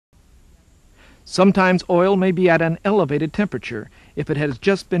Sometimes oil may be at an elevated temperature if it has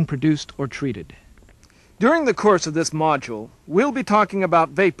just been produced or treated. During the course of this module, we'll be talking about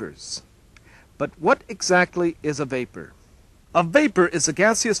vapors. But what exactly is a vapor? A vapor is a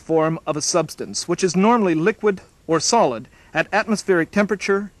gaseous form of a substance which is normally liquid or solid at atmospheric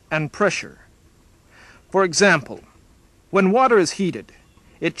temperature and pressure. For example, when water is heated,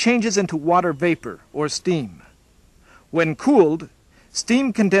 it changes into water vapor or steam. When cooled,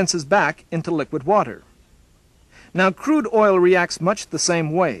 steam condenses back into liquid water. Now, crude oil reacts much the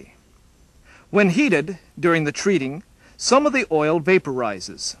same way. When heated during the treating, some of the oil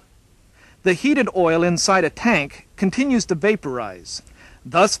vaporizes. The heated oil inside a tank continues to vaporize,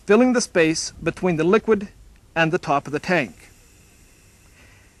 thus filling the space between the liquid and the top of the tank.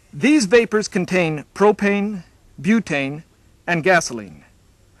 These vapors contain propane, butane, and gasoline,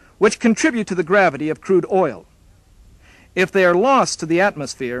 which contribute to the gravity of crude oil. If they are lost to the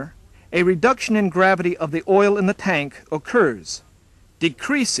atmosphere, a reduction in gravity of the oil in the tank occurs,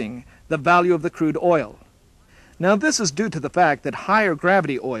 decreasing the value of the crude oil. Now, this is due to the fact that higher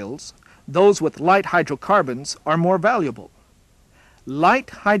gravity oils, those with light hydrocarbons, are more valuable. Light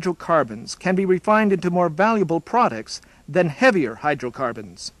hydrocarbons can be refined into more valuable products than heavier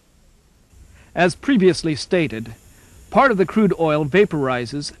hydrocarbons. As previously stated, part of the crude oil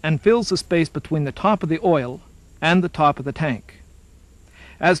vaporizes and fills the space between the top of the oil and the top of the tank.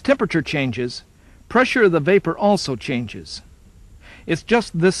 As temperature changes, pressure of the vapor also changes. It's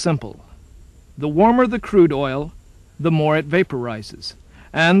just this simple. The warmer the crude oil, the more it vaporizes,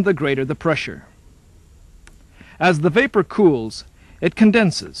 and the greater the pressure. As the vapor cools, it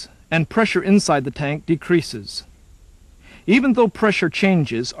condenses, and pressure inside the tank decreases. Even though pressure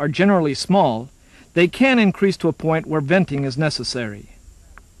changes are generally small, they can increase to a point where venting is necessary.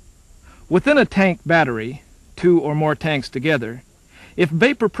 Within a tank battery, 2 or more tanks together, if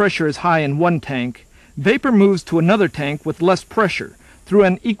vapor pressure is high in one tank, vapor moves to another tank with less pressure through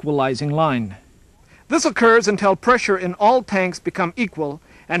an equalizing line. This occurs until pressure in all tanks become equal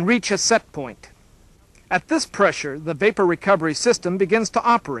and reach a set point. At this pressure, the vapor recovery system begins to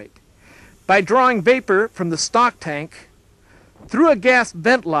operate by drawing vapor from the stock tank through a gas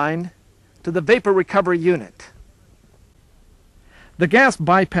vent line to the vapor recovery unit. The gas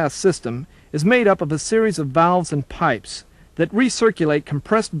bypass system is made up of a series of valves and pipes that recirculate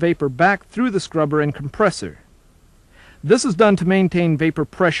compressed vapor back through the scrubber and compressor. This is done to maintain vapor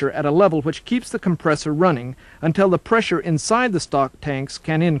pressure at a level which keeps the compressor running until the pressure inside the stock tanks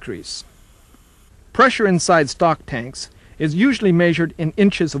can increase. Pressure inside stock tanks is usually measured in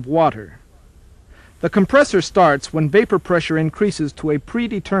inches of water. The compressor starts when vapor pressure increases to a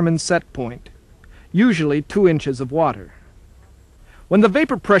predetermined set point, usually 2 inches of water. When the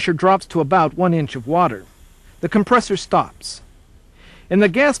vapor pressure drops to about 1 inch of water, the compressor stops. In the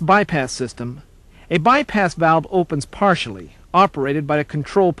gas bypass system, a bypass valve opens partially, operated by a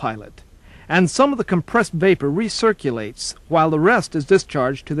control pilot, and some of the compressed vapor recirculates while the rest is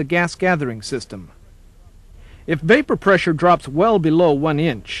discharged to the gas gathering system. If vapor pressure drops well below 1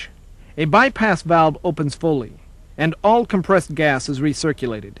 inch, a bypass valve opens fully, and all compressed gas is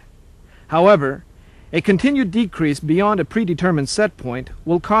recirculated. However, a continued decrease beyond a predetermined set point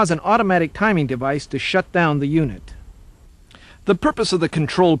will cause an automatic timing device to shut down the unit. The purpose of the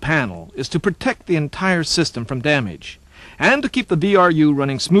control panel is to protect the entire system from damage, and to keep the VRU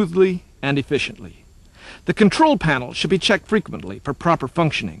running smoothly and efficiently. The control panel should be checked frequently for proper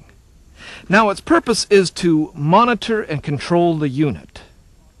functioning. Now, its purpose is to monitor and control the unit,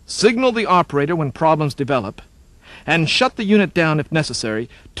 signal the operator when problems develop, and shut the unit down if necessary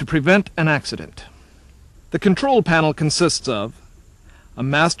to prevent an accident. The control panel consists of a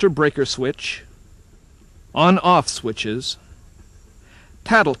master breaker switch, on-off switches,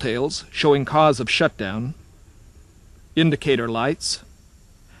 tattletales showing cause of shutdown, indicator lights,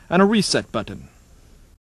 and a reset button.